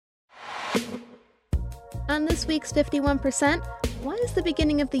On this week's 51%, why is the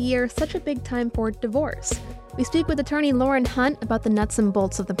beginning of the year such a big time for divorce? We speak with attorney Lauren Hunt about the nuts and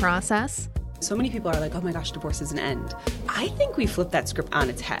bolts of the process. So many people are like, oh my gosh, divorce is an end. I think we flip that script on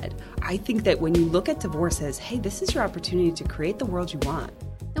its head. I think that when you look at divorce as, hey, this is your opportunity to create the world you want.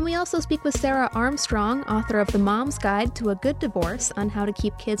 And we also speak with Sarah Armstrong, author of The Mom's Guide to a Good Divorce, on how to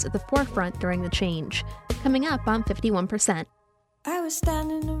keep kids at the forefront during the change. Coming up on 51%. I was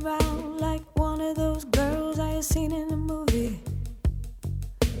standing around like one of those girls I had seen in a movie.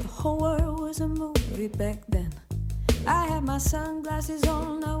 The whole world was a movie back then. I had my sunglasses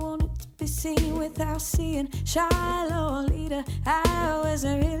on, I wanted to be seen without seeing Shiloh leader. I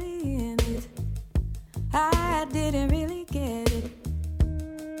wasn't really in it, I didn't really get it.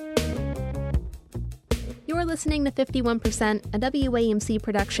 You're listening to 51%, a WAMC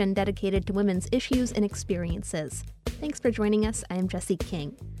production dedicated to women's issues and experiences. Thanks for joining us. I am Jessie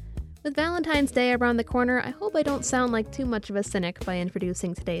King. With Valentine's Day around the corner, I hope I don't sound like too much of a cynic by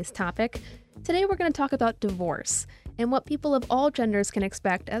introducing today's topic. Today we're going to talk about divorce and what people of all genders can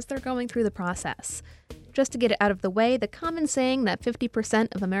expect as they're going through the process. Just to get it out of the way, the common saying that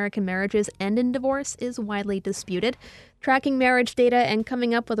 50% of American marriages end in divorce is widely disputed. Tracking marriage data and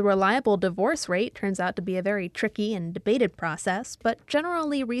coming up with a reliable divorce rate turns out to be a very tricky and debated process, but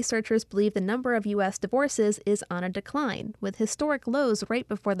generally researchers believe the number of U.S. divorces is on a decline, with historic lows right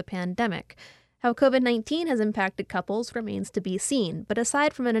before the pandemic. How COVID-19 has impacted couples remains to be seen, but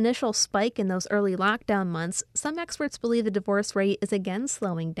aside from an initial spike in those early lockdown months, some experts believe the divorce rate is again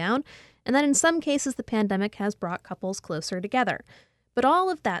slowing down, and that in some cases the pandemic has brought couples closer together. But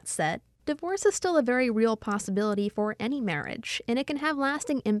all of that said, divorce is still a very real possibility for any marriage, and it can have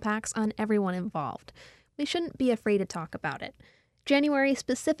lasting impacts on everyone involved. We shouldn't be afraid to talk about it. January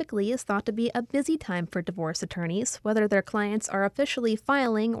specifically is thought to be a busy time for divorce attorneys, whether their clients are officially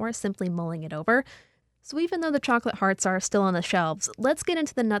filing or simply mulling it over. So even though the chocolate hearts are still on the shelves, let's get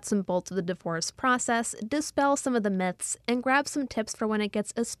into the nuts and bolts of the divorce process, dispel some of the myths, and grab some tips for when it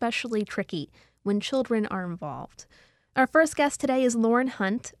gets especially tricky, when children are involved. Our first guest today is Lauren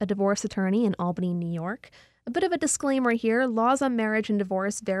Hunt, a divorce attorney in Albany, New York. A bit of a disclaimer here, laws on marriage and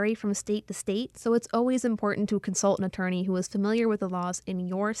divorce vary from state to state, so it's always important to consult an attorney who is familiar with the laws in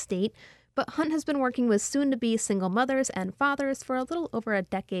your state. But Hunt has been working with soon-to-be single mothers and fathers for a little over a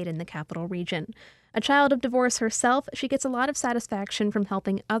decade in the capital region. A child of divorce herself, she gets a lot of satisfaction from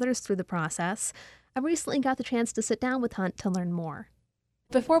helping others through the process. I recently got the chance to sit down with Hunt to learn more.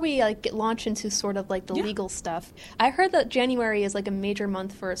 Before we launch into sort of the legal stuff, I heard that January is a major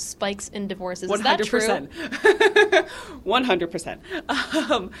month for spikes in divorces. 100%. Is that true?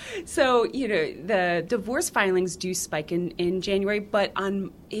 100%. So, the divorce filings do spike in January, but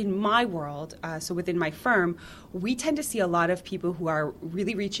in my world, so within my firm, we tend to see a lot of people who are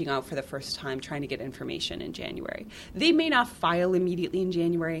really reaching out for the first time trying to get information in January. They may not file immediately in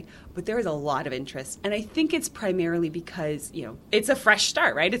January, but there is a lot of interest. And I think it's primarily because, it's a fresh start,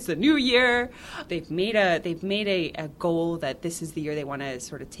 right? It's the new year. They've made a goal that this is the year they want to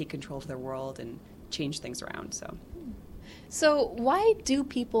sort of take control of their world and change things around. So why do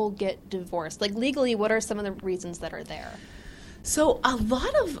people get divorced? Legally, what are some of the reasons that are there? So a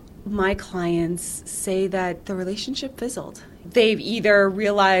lot of my clients say that the relationship fizzled. They've either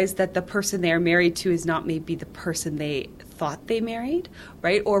realized that the person they're married to is not maybe the person they thought they married,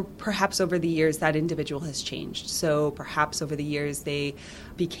 right? Or perhaps over the years that individual has changed. So perhaps over the years they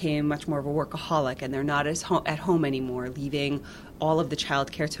became much more of a workaholic and they're not at home anymore, leaving all of the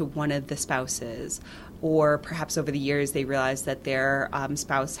childcare to one of the spouses. Or perhaps over the years they realized that their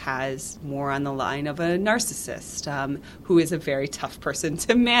spouse has more on the line of a narcissist who is a very tough person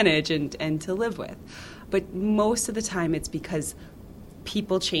to manage and to live with. But most of the time it's because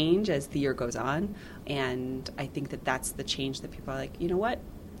people change as the year goes on, and I think that that's the change that people are like, you know what,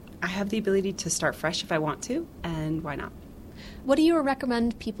 I have the ability to start fresh if I want to, and why not? What do you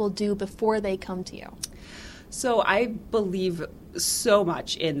recommend people do before they come to you? So I believe so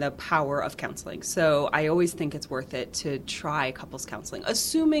much in the power of counseling. So I always think it's worth it to try couples counseling,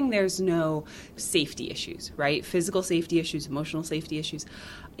 assuming there's no safety issues, right? Physical safety issues, emotional safety issues.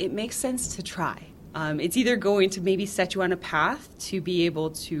 It makes sense to try. It's either going to maybe set you on a path to be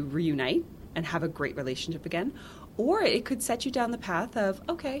able to reunite and have a great relationship again, or it could set you down the path of,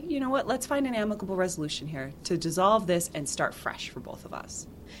 okay, you know what, let's find an amicable resolution here to dissolve this and start fresh for both of us.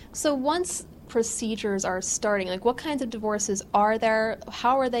 So once procedures are starting, what kinds of divorces are there?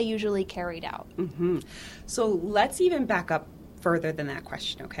 How are they usually carried out? Mm-hmm. So let's even back up further than that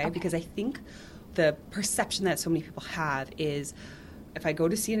question, okay? Because I think the perception that so many people have is if I go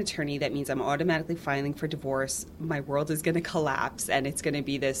to see an attorney, that means I'm automatically filing for divorce. My world is going to collapse and it's going to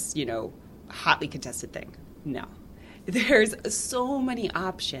be this, hotly contested thing. No. There's so many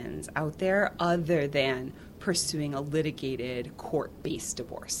options out there other than pursuing a litigated court-based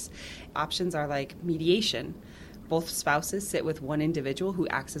divorce. Options are like mediation. Both spouses sit with one individual who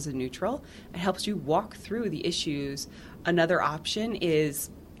acts as a neutral and helps you walk through the issues. Another option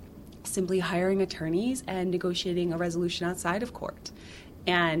is simply hiring attorneys and negotiating a resolution outside of court.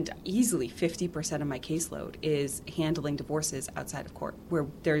 And easily 50% of my caseload is handling divorces outside of court, where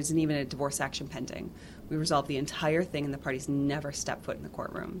there isn't even a divorce action pending. We resolve the entire thing and the parties never step foot in the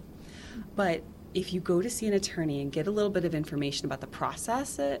courtroom. But if you go to see an attorney and get a little bit of information about the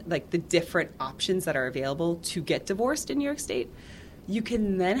process, like the different options that are available to get divorced in New York State, you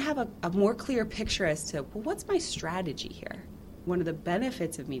can then have a more clear picture as to, well, what's my strategy here? One of the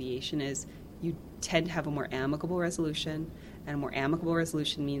benefits of mediation is you tend to have a more amicable resolution, and a more amicable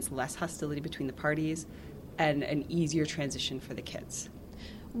resolution means less hostility between the parties and an easier transition for the kids.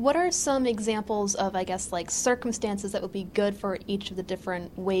 What are some examples of, circumstances that would be good for each of the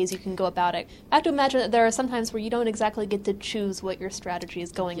different ways you can go about it? I have to imagine that there are some times where you don't exactly get to choose what your strategy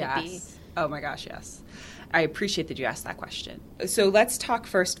is going to be. Oh my gosh, yes. I appreciate that you asked that question. So let's talk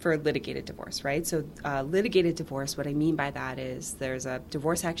first for litigated divorce, right? So litigated divorce, what I mean by that is there's a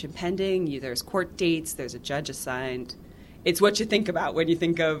divorce action pending, there's court dates, there's a judge assigned. It's what you think about when you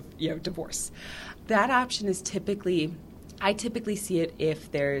think of, divorce. That option is I typically see it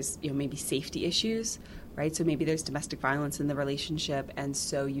if there's, maybe safety issues, right? So maybe there's domestic violence in the relationship, and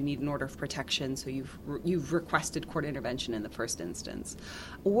so you need an order of protection, so you've requested court intervention in the first instance.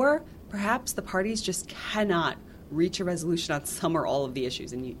 Or perhaps the parties just cannot reach a resolution on some or all of the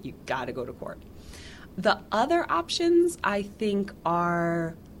issues, and you got to go to court. The other options, I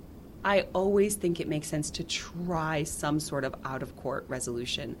always think it makes sense to try some sort of out-of-court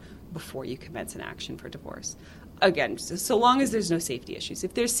resolution before you commence an action for divorce. Again, so long as there's no safety issues.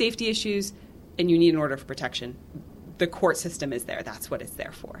 If there's safety issues and you need an order of protection, the court system is there. That's what it's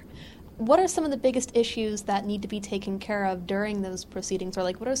there for. What are some of the biggest issues that need to be taken care of during those proceedings? Or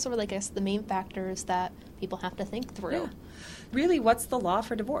what are sort of, the main factors that people have to think through? Yeah. Really, what's the law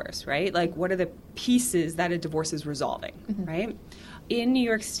for divorce, right? What are the pieces that a divorce is resolving, right? In New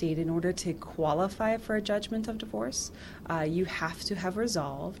York State, in order to qualify for a judgment of divorce, you have to have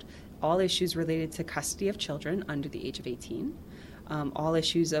resolved all issues related to custody of children under the age of 18, all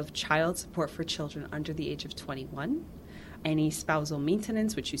issues of child support for children under the age of 21, any spousal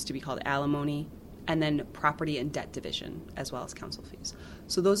maintenance, which used to be called alimony, and then property and debt division, as well as counsel fees.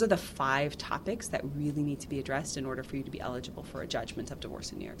 So those are the 5 topics that really need to be addressed in order for you to be eligible for a judgment of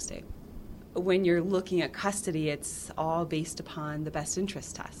divorce in New York State. When you're looking at custody, it's all based upon the best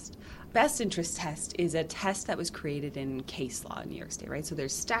interest test. Best interest test is a test that was created in case law in New York State, right? So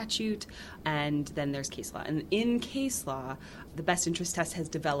there's statute and then there's case law. And in case law, the best interest test has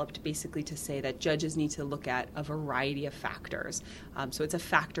developed basically to say that judges need to look at a variety of factors. So it's a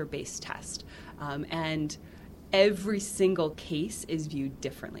factor-based test. And every single case is viewed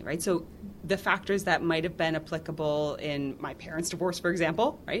differently, right? So the factors that might have been applicable in my parents' divorce, for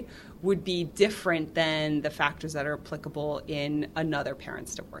example, right, would be different than the factors that are applicable in another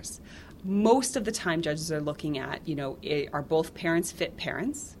parent's divorce. Most of the time, judges are looking at, are both parents fit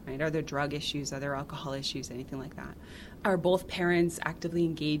parents, right? Are there drug issues? Are there alcohol issues? Anything like that? Are both parents actively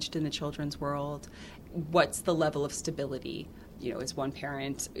engaged in the children's world? What's the level of stability? Is one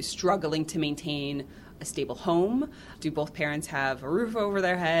parent struggling to maintain a stable home? Do both parents have a roof over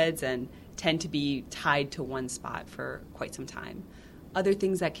their heads and tend to be tied to one spot for quite some time? Other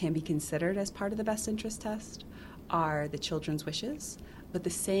things that can be considered as part of the best interest test are the children's wishes. But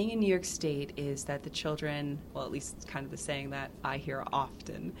the saying in New York State is that the children, well, at least it's kind of the saying that I hear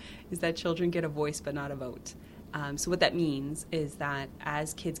often, is that children get a voice but not a vote. So what that means is that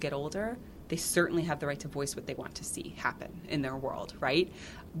as kids get older, they certainly have the right to voice what they want to see happen in their world, right?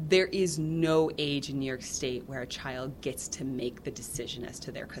 There is no age in New York State where a child gets to make the decision as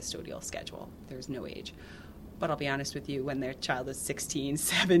to their custodial schedule. There's no age. But I'll be honest with you, when their child is 16,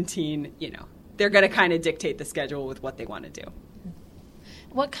 17, they're going to kind of dictate the schedule with what they want to do.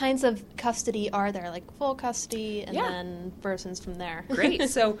 What kinds of custody are there, like full custody and then versions from there? Great.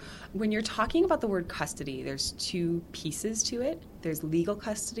 So when you're talking about the word custody, there's 2 pieces to it. There's legal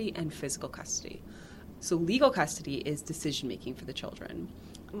custody and physical custody. So legal custody is decision-making for the children.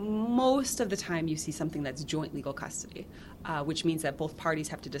 Most of the time you see something that's joint legal custody, which means that both parties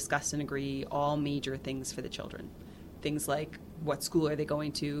have to discuss and agree all major things for the children. Things like what school are they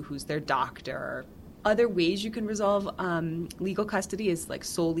going to, who's their doctor. Other ways you can resolve legal custody is like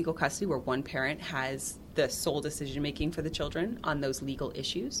sole legal custody, where one parent has the sole decision-making for the children on those legal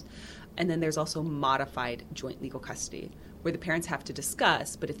issues. And then there's also modified joint legal custody, where the parents have to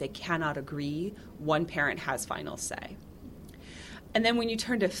discuss, but if they cannot agree, one parent has final say. And then when you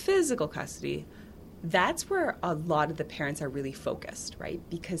turn to physical custody, that's where a lot of the parents are really focused, right?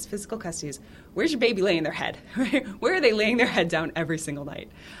 Because physical custody is, where's your baby laying their head? Where are they laying their head down every single night?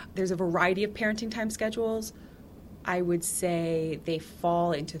 There's a variety of parenting time schedules. I would say they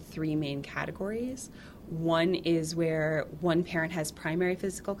fall into three main categories. One is where one parent has primary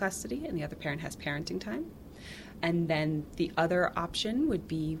physical custody and the other parent has parenting time. And then the other option would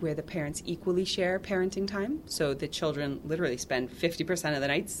be where the parents equally share parenting time. So the children literally spend 50% of the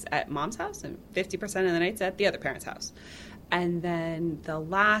nights at mom's house and 50% of the nights at the other parent's house. And then the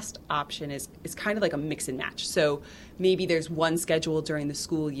last option is kind of like a mix and match. So maybe there's one schedule during the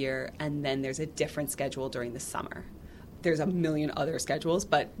school year and then there's a different schedule during the summer. There's a million other schedules,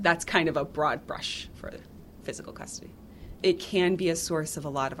 but that's kind of a broad brush for physical custody. It can be a source of a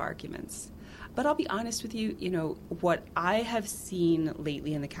lot of arguments. But I'll be honest with you, what I have seen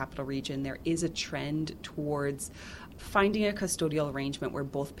lately in the Capital Region, there is a trend towards finding a custodial arrangement where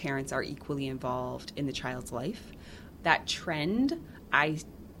both parents are equally involved in the child's life. That trend, I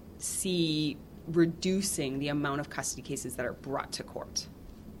see reducing the amount of custody cases that are brought to court.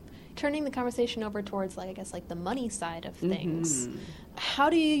 Turning the conversation over towards, the money side of things, how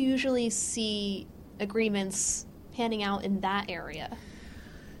do you usually see agreements panning out in that area?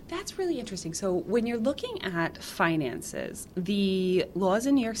 That's really interesting. So when you're looking at finances, the laws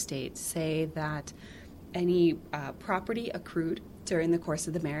in New York State say that any property accrued during the course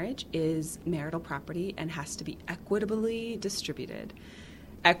of the marriage is marital property and has to be equitably distributed.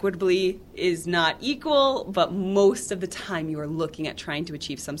 Equitably is not equal, but most of the time you are looking at trying to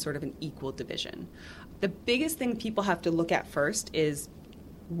achieve some sort of an equal division. The biggest thing people have to look at first is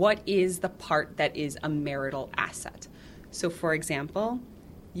what is the part that is a marital asset. So for example,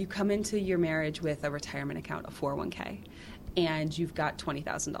 you come into your marriage with a retirement account, a 401k, and you've got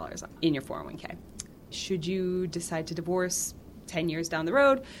 $20,000 in your 401k. Should you decide to divorce 10 years down the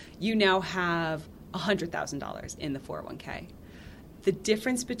road, you now have $100,000 in the 401k. The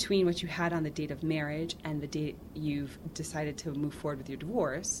difference between what you had on the date of marriage and the date you've decided to move forward with your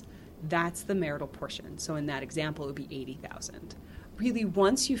divorce, that's the marital portion. So in that example, it would be $80,000. Really,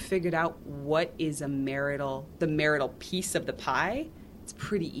 once you've figured out what is the marital piece of the pie, it's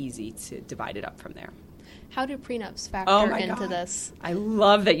pretty easy to divide it up from there. How do prenups factor into this? I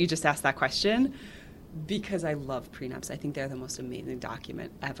love that you just asked that question because I love prenups. I think they're the most amazing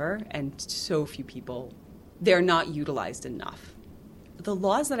document ever, and so few people, they're not utilized enough. The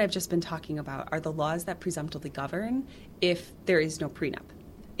laws that I've just been talking about are the laws that presumptively govern if there is no prenup.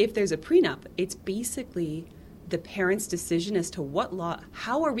 If there's a prenup, it's basically the parent's decision as to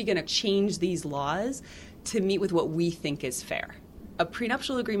how are we going to change these laws to meet with what we think is fair. A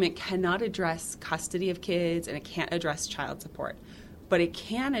prenuptial agreement cannot address custody of kids and it can't address child support, but it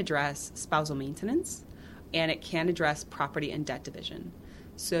can address spousal maintenance and it can address property and debt division.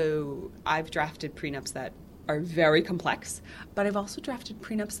 So I've drafted prenups that are very complex, but I've also drafted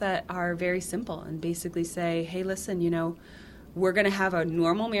prenups that are very simple and basically say, hey, listen, we're going to have a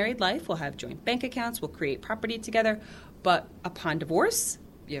normal married life. We'll have joint bank accounts. We'll create property together. But upon divorce,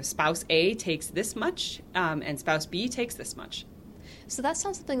 spouse A takes this much and spouse B takes this much. So that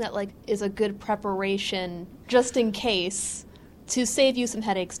sounds something that is a good preparation just in case to save you some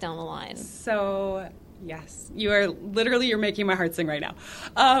headaches down the line. So yes, you're making my heart sing right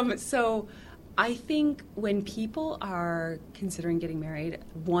now. So I think when people are considering getting married,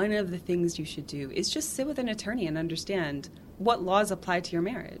 one of the things you should do is just sit with an attorney and understand what laws apply to your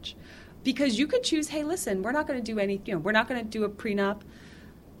marriage. Because you could choose, hey, listen, we're not going to do anything, we're not going to do a prenup,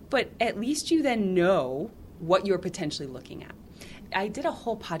 but at least you then know what you're potentially looking at. I did a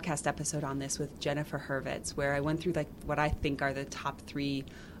whole podcast episode on this with Jennifer Hurwitz, where I went through what I think are the top 3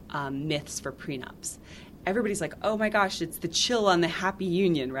 myths for prenups. Everybody's like, oh my gosh, it's the chill on the happy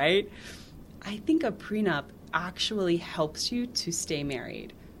union, right? I think a prenup actually helps you to stay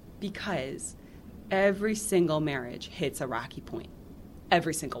married because every single marriage hits a rocky point.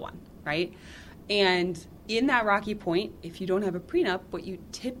 Every single one, right? And in that rocky point, if you don't have a prenup, what you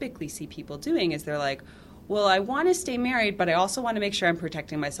typically see people doing is they're like, well, I want to stay married, but I also want to make sure I'm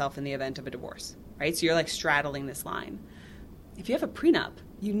protecting myself in the event of a divorce, right? So you're straddling this line. If you have a prenup,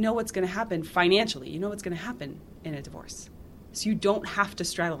 you know what's going to happen financially. You know what's going to happen in a divorce. So you don't have to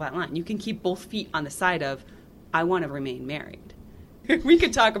straddle that line. You can keep both feet on the side of, I want to remain married. We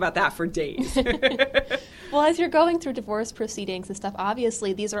could talk about that for days. Well, as you're going through divorce proceedings and stuff,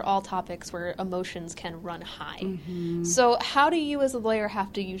 obviously these are all topics where emotions can run high. Mm-hmm. So how do you as a lawyer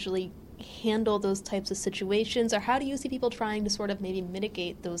have to usually handle those types of situations, or how do you see people trying to sort of maybe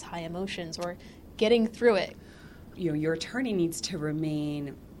mitigate those high emotions or getting through it? Your attorney needs to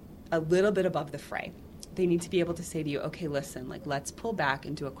remain a little bit above the fray. They need to be able to say to you, okay, listen, let's pull back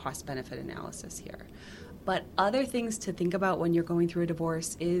and do a cost-benefit analysis here. But other things to think about when you're going through a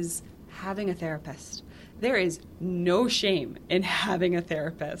divorce is having a therapist. There is no shame in having a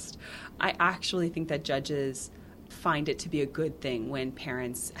therapist. I actually think that judges find it to be a good thing when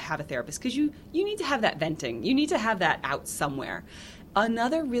parents have a therapist, because you need to have that venting. You need to have that out somewhere.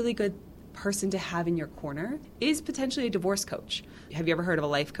 Another really good person to have in your corner is potentially a divorce coach. Have you ever heard of a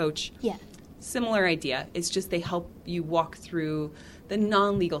life coach? Yeah. Similar idea. It's just they help you walk through the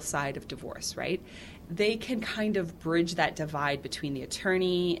non-legal side of divorce, right? They can kind of bridge that divide between the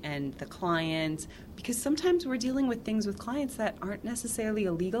attorney and the client, because sometimes we're dealing with things with clients that aren't necessarily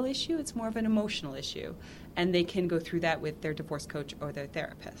a legal issue. It's more of an emotional issue, and they can go through that with their divorce coach or their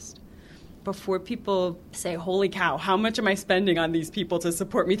therapist. Before people say, holy cow, how much am I spending on these people to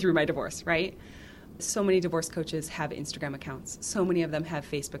support me through my divorce, right? So many divorce coaches have Instagram accounts. So many of them have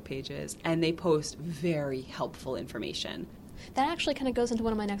Facebook pages, and they post very helpful information. That actually kind of goes into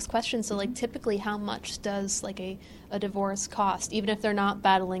one of my next questions. So, typically, how much does, a divorce cost, even if they're not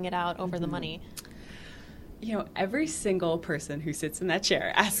battling it out over the money? Every single person who sits in that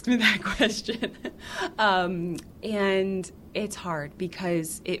chair asks me that question. And it's hard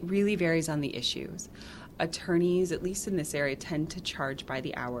because it really varies on the issues. Attorneys, at least in this area, tend to charge by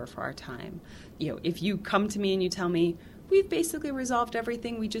the hour for our time. If you come to me and you tell me, we've basically resolved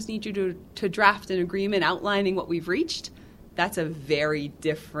everything, we just need you to draft an agreement outlining what we've reached, that's a very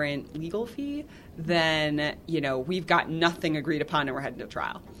different legal fee than, we've got nothing agreed upon and we're heading to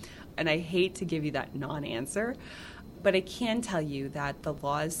trial. And I hate to give you that non-answer, but I can tell you that the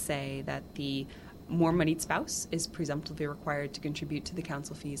laws say that the more moneyed spouse is presumptively required to contribute to the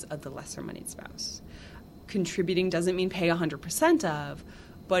counsel fees of the lesser moneyed spouse. Contributing doesn't mean pay 100% of,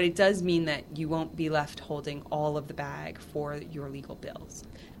 but it does mean that you won't be left holding all of the bag for your legal bills.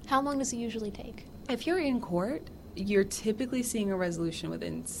 How long does it usually take? If you're in court, you're typically seeing a resolution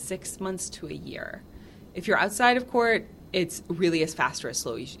within 6 months to a year. If you're outside of court, it's really as fast or as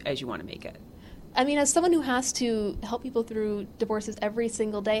slow as you want to make it. I mean, as someone who has to help people through divorces every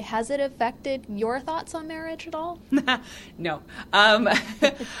single day, has it affected your thoughts on marriage at all? No.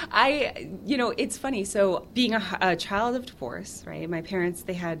 It's funny. So being a child of divorce, right, my parents,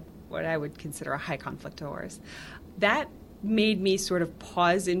 they had what I would consider a high conflict divorce. That made me sort of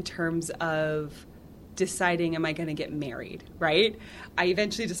pause in terms of deciding, am I going to get married, right? I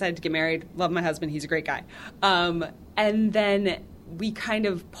eventually decided to get married, love my husband, he's a great guy. And then we kind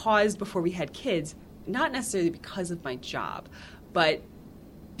of paused before we had kids, not necessarily because of my job, but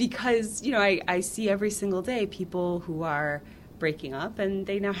because, I see every single day people who are breaking up, and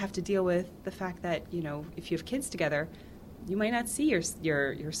they now have to deal with the fact that, if you have kids together, you might not see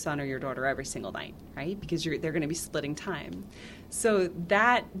your son or your daughter every single night, right? Because they're going to be splitting time. So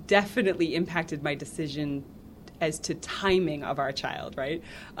that definitely impacted my decision as to timing of our child, right?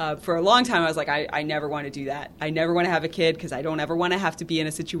 For a long time, I was like, I never want to do that. I never want to have a kid because I don't ever want to have to be in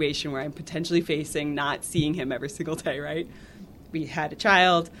a situation where I'm potentially facing not seeing him every single day, right? We had a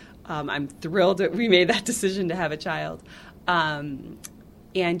child. I'm thrilled that we made that decision to have a child. And,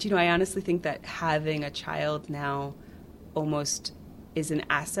 I honestly think that having a child now almost is an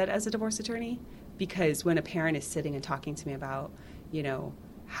asset as a divorce attorney, because when a parent is sitting and talking to me about,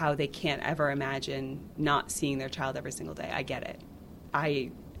 how they can't ever imagine not seeing their child every single day, I get it.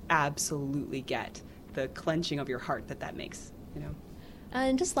 I absolutely get the clenching of your heart that makes,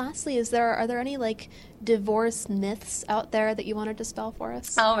 And just lastly, are there any divorce myths out there that you want to dispel for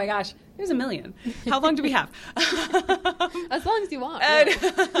us? Oh my gosh, there's a million. How long do we have? As long as you want. Really.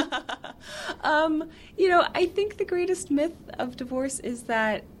 I think the greatest myth of divorce is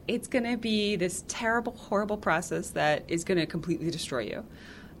that it's going to be this terrible, horrible process that is going to completely destroy you.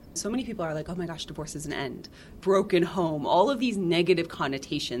 So many people are like, oh my gosh, divorce is an end, broken home, all of these negative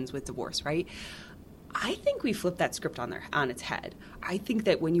connotations with divorce, right? I think we flip that script on its head. I think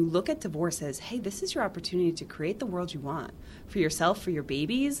that when you look at divorce as, hey, this is your opportunity to create the world you want for yourself, for your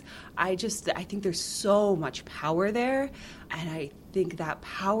babies, I think there's so much power there. And I think that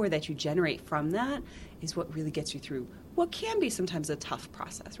power that you generate from that is what really gets you through what can be sometimes a tough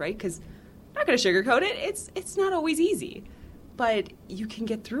process, right? Because I'm not going to sugarcoat it. It's not always easy. But you can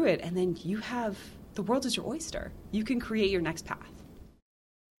get through it, and then the world is your oyster. You can create your next path.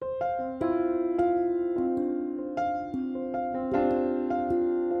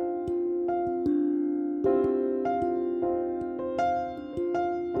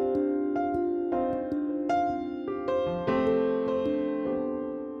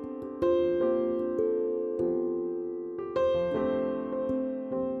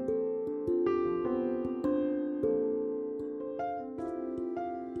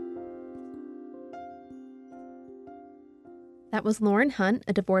 That was Lauren Hunt,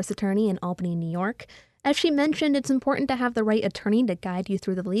 a divorce attorney in Albany, New York. As she mentioned, it's important to have the right attorney to guide you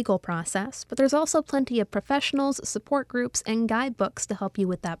through the legal process, but there's also plenty of professionals, support groups, and guidebooks to help you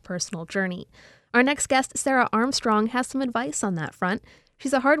with that personal journey. Our next guest, Sarah Armstrong, has some advice on that front.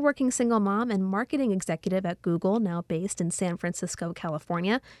 She's a hardworking single mom and marketing executive at Google, now based in San Francisco,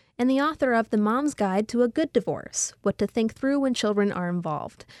 California, and the author of The Mom's Guide to a Good Divorce: What to Think Through When Children Are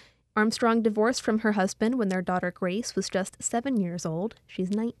Involved. Armstrong divorced from her husband when their daughter Grace was just 7 years old.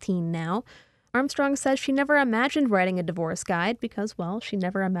 She's 19 now. Armstrong says she never imagined writing a divorce guide because, well, she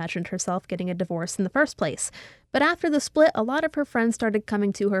never imagined herself getting a divorce in the first place. But after the split, a lot of her friends started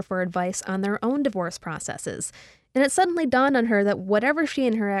coming to her for advice on their own divorce processes. And it suddenly dawned on her that whatever she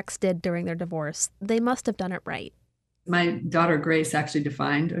and her ex did during their divorce, they must have done it right. My daughter Grace actually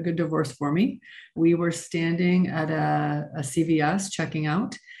defined a good divorce for me. We were standing at a CVS checking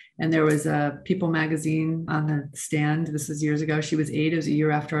out, and there was a People magazine on the stand. This was years ago. She was 8. It was a year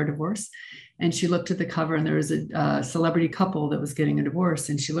after our divorce. And she looked at the cover, and there was a celebrity couple that was getting a divorce.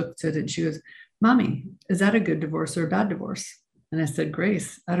 And she looked at it and she goes, "Mommy, is that a good divorce or a bad divorce?" And I said,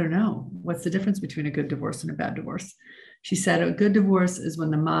 "Grace, I don't know. What's the difference between a good divorce and a bad divorce?" She said, "A good divorce is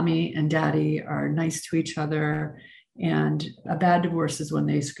when the mommy and daddy are nice to each other. And a bad divorce is when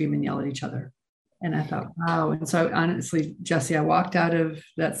they scream and yell at each other." And I thought, wow. And so honestly, Jesse, I walked out of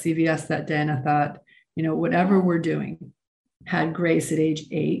that CVS that day and I thought, whatever we're doing, had Grace at age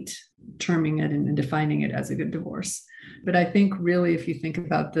 8 terming it and defining it as a good divorce. But I think really, if you think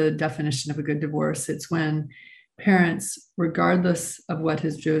about the definition of a good divorce, it's when parents, regardless of what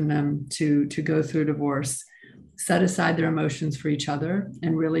has driven them to go through a divorce, set aside their emotions for each other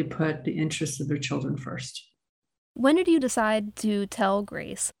and really put the interests of their children first. When did you decide to tell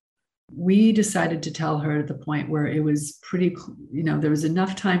Grace? We decided to tell her at the point where it was pretty, there was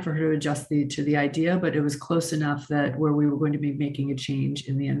enough time for her to adjust to the idea, but it was close enough that where we were going to be making a change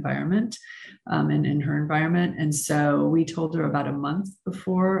in the environment and in her environment. And so we told her about a month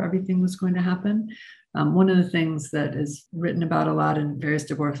before everything was going to happen. One of the things that is written about a lot in various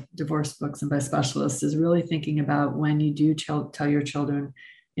divorce books and by specialists is really thinking about when you do tell your children,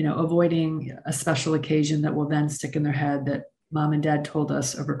 avoiding a special occasion that will then stick in their head that Mom and Dad told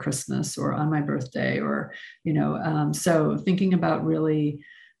us over Christmas or on my birthday, or, so thinking about really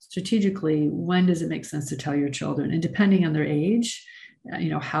strategically, when does it make sense to tell your children? And depending on their age,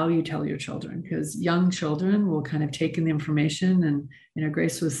 how you tell your children, because young children will kind of take in the information. And,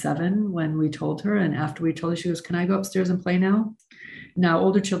 Grace was 7 when we told her. And after we told her, she goes, "Can I go upstairs and play now?" Now,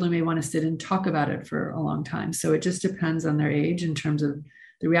 older children may want to sit and talk about it for a long time. So it just depends on their age in terms of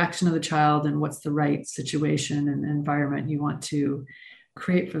the reaction of the child and what's the right situation and environment you want to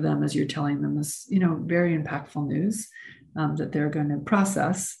create for them as you're telling them this, very impactful news that they're going to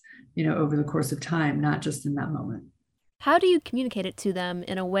process, over the course of time, not just in that moment. How do you communicate it to them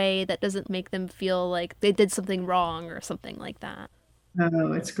in a way that doesn't make them feel like they did something wrong or something like that?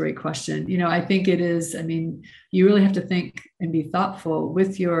 Oh, it's a great question. I think it is. You really have to think and be thoughtful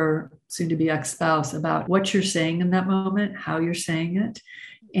with your soon-to-be ex-spouse about what you're saying in that moment, how you're saying it,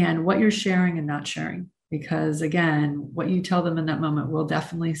 and what you're sharing and not sharing. Because again, what you tell them in that moment will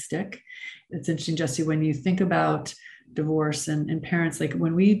definitely stick. It's interesting, Jesse, when you think about divorce and parents, like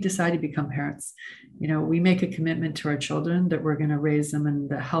when we decide to become parents, we make a commitment to our children that we're going to raise them in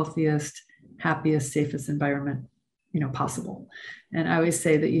the healthiest, happiest, safest environment possible. And I always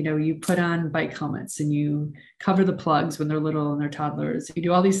say that, you put on bike helmets and you cover the plugs when they're little and they're toddlers. You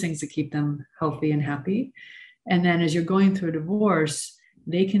do all these things to keep them healthy and happy. And then as you're going through a divorce,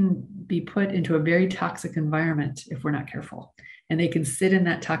 they can be put into a very toxic environment if we're not careful. And they can sit in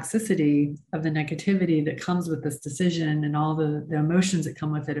that toxicity of the negativity that comes with this decision and all the emotions that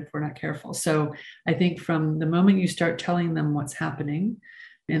come with it if we're not careful. So I think from the moment you start telling them what's happening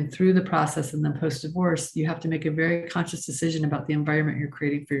and through the process and then post-divorce, you have to make a very conscious decision about the environment you're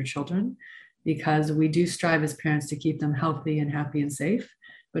creating for your children, because we do strive as parents to keep them healthy and happy and safe.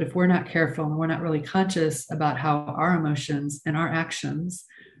 But if we're not careful and we're not really conscious about how our emotions and our actions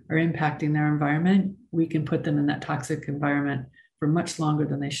are impacting their environment, we can put them in that toxic environment for much longer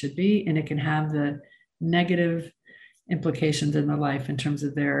than they should be. And it can have the negative implications in their life in terms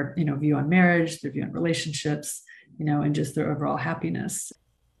of their, view on marriage, their view on relationships, and just their overall happiness.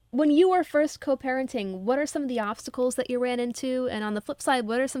 When you were first co-parenting, what are some of the obstacles that you ran into? And on the flip side,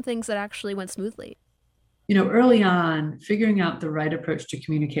 what are some things that actually went smoothly? Early on, figuring out the right approach to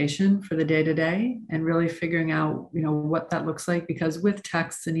communication for the day-to-day and really figuring out, what that looks like, because with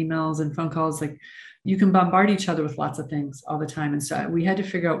texts and emails and phone calls, like you can bombard each other with lots of things all the time. And so we had to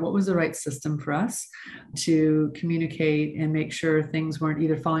figure out what was the right system for us to communicate and make sure things weren't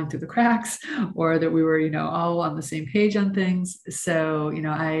either falling through the cracks or that we were, all on the same page on things. So,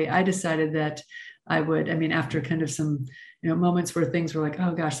 I decided that after kind of some, moments where things were like,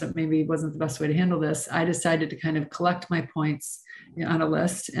 oh gosh, that maybe wasn't the best way to handle this, I decided to kind of collect my points on a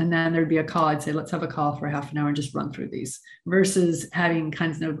list. And then there'd be a call. I'd say, let's have a call for half an hour and just run through these, versus having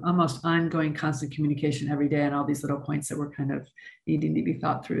kinds of almost ongoing constant communication every day and all these little points that were kind of needing to be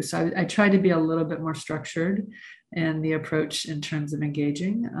thought through. So I tried to be a little bit more structured in the approach in terms of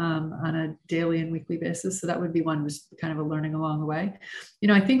engaging on a daily and weekly basis. So that would be one, was kind of a learning along the way.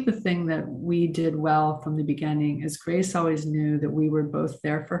 I think the thing that we did well from the beginning is Grace always knew that we were both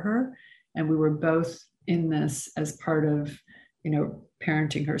there for her, and we were both in this as part of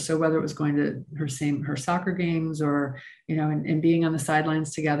parenting her. So whether it was going to her soccer games or, and being on the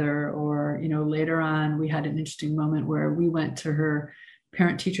sidelines together, or, later on, we had an interesting moment where we went to her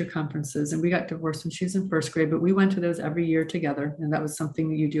parent teacher conferences, and we got divorced when she was in first grade, but we went to those every year together. And that was something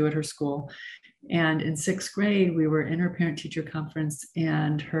that you do at her school. And in sixth grade, we were in her parent teacher conference,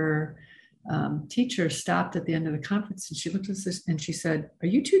 and her teacher stopped at the end of the conference, and she looked at us and she said, "Are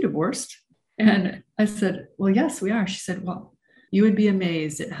you two divorced?" And I said, "Well, yes, we are." She said, "Well, you would be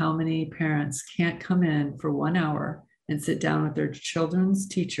amazed at how many parents can't come in for 1 hour and sit down with their children's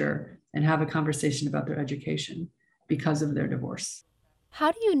teacher and have a conversation about their education because of their divorce." How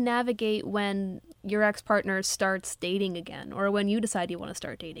do you navigate when your ex-partner starts dating again, or when you decide you want to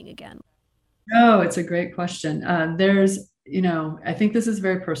start dating again? Oh, it's a great question. I think this is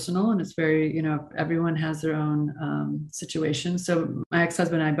very personal, and it's very, everyone has their own situation. So my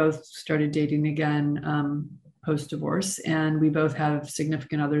ex-husband and I both started dating again post-divorce, and we both have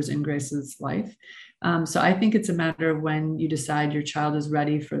significant others in Grace's life. So I think it's a matter of when you decide your child is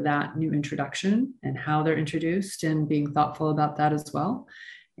ready for that new introduction and how they're introduced, and being thoughtful about that as well.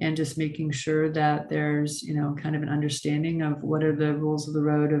 And just making sure that there's, kind of an understanding of what are the rules of the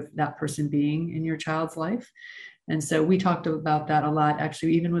road of that person being in your child's life. And so we talked about that a lot.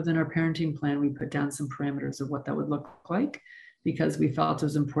 Actually, even within our parenting plan, we put down some parameters of what that would look like, because we felt it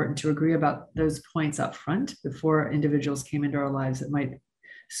was important to agree about those points up front before individuals came into our lives that might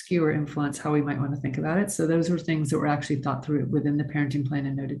skew or influence how we might want to think about it. So those were things that were actually thought through within the parenting plan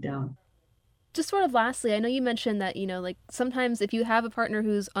and noted down. Just sort of lastly, I know you mentioned that, sometimes if you have a partner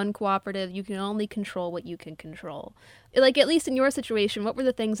who's uncooperative, you can only control what you can control. Like, at least in your situation, what were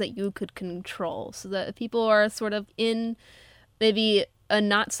the things that you could control so that if people are sort of in maybe a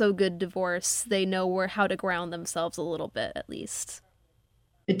not so good divorce, they know how to ground themselves a little bit, at least?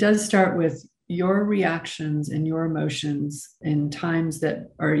 It does start with your reactions and your emotions in times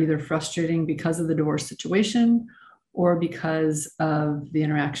that are either frustrating because of the divorce situation or because of the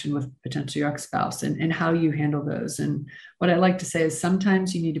interaction with potentially your ex-spouse, and how you handle those. And what I like to say is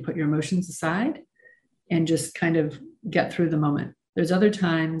sometimes you need to put your emotions aside and just kind of get through the moment. There's other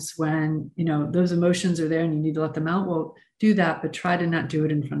times when, those emotions are there and you need to let them out. Well, do that, but try to not do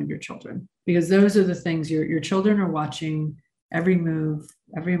it in front of your children, because those are the things your children are watching every move,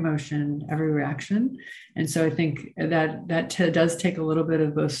 every emotion, every reaction. And so I think that does take a little bit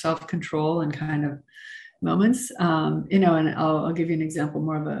of both self-control and kind of moments, and I'll give you an example,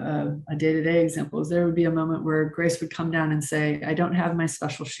 more of a day-to-day example. Is there would be a moment where Grace would come down and say, "I don't have my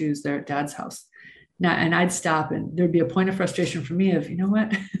special shoes there at Dad's house." Now, and I'd stop, and there'd be a point of frustration for me of, you know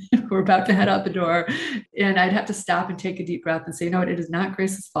what, we're about to head out the door. And I'd have to stop and take a deep breath and say, you know what, it is not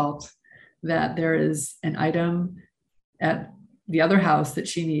Grace's fault that there is an item at the other house that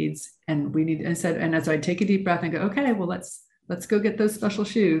she needs. And we need, and so I'd take a deep breath and go, okay, well, let's go get those special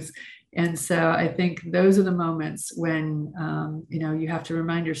shoes. And so I think those are the moments when, you have to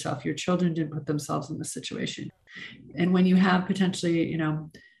remind yourself your children didn't put themselves in this situation. And when you have potentially, an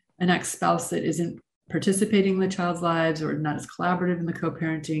ex-spouse that isn't participating in the child's lives or not as collaborative in the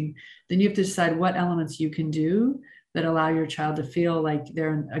co-parenting, then you have to decide what elements you can do that allow your child to feel like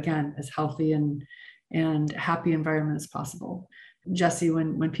they're, again, as healthy and happy environment as possible. Jesse,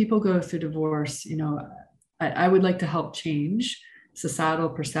 when people go through divorce, I would like to help change societal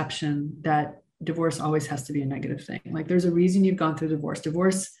perception that divorce always has to be a negative thing. Like, there's a reason you've gone through divorce.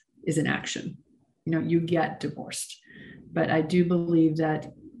 Divorce is an action. You get divorced. But I do believe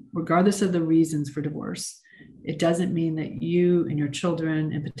that regardless of the reasons for divorce, it doesn't mean that you and your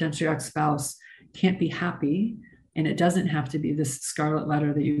children and potentially your ex-spouse can't be happy. And it doesn't have to be this scarlet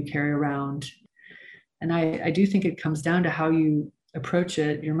letter that you carry around. And I do think it comes down to how you approach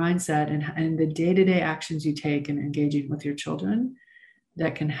it, your mindset, and the day-to-day actions you take in engaging with your children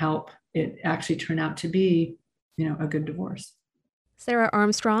that can help it actually turn out to be, a good divorce. Sarah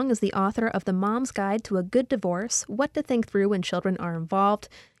Armstrong is the author of The Mom's Guide to a Good Divorce, What to Think Through When Children Are Involved.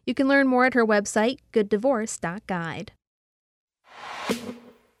 You can learn more at her website, gooddivorce.guide.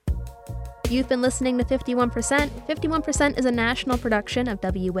 You've been listening to 51%. 51% is a national production of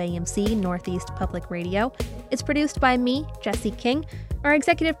WAMC Northeast Public Radio. It's produced by me, Jesse King. Our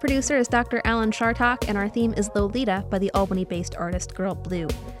executive producer is Dr. Alan Shartok, and our theme is Lolita by the Albany-based artist Girl Blue.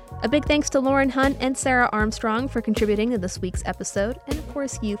 A big thanks to Lauren Hunt and Sarah Armstrong for contributing to this week's episode, and of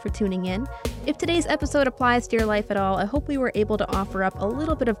course you for tuning in. If today's episode applies to your life at all, I hope we were able to offer up a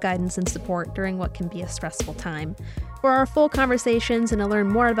little bit of guidance and support during what can be a stressful time. For our full conversations and to learn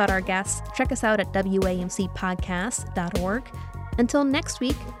more about our guests, check us out at wamcpodcast.org. Until next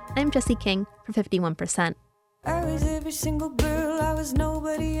week, I'm Jesse King for 51%. I was every single girl, I was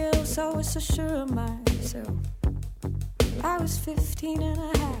nobody else, I was so sure of myself. I was 15 and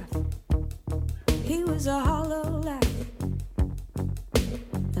a half. He was a hollow laugh.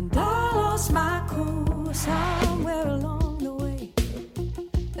 And I lost my cool somewhere along the way.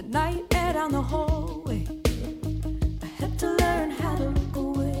 The nightmare down the hallway. I had to learn how to look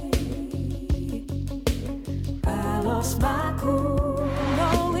away. I lost my cool,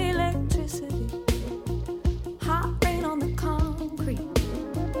 no electricity. Hot rain on the concrete.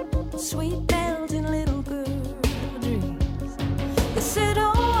 Sweet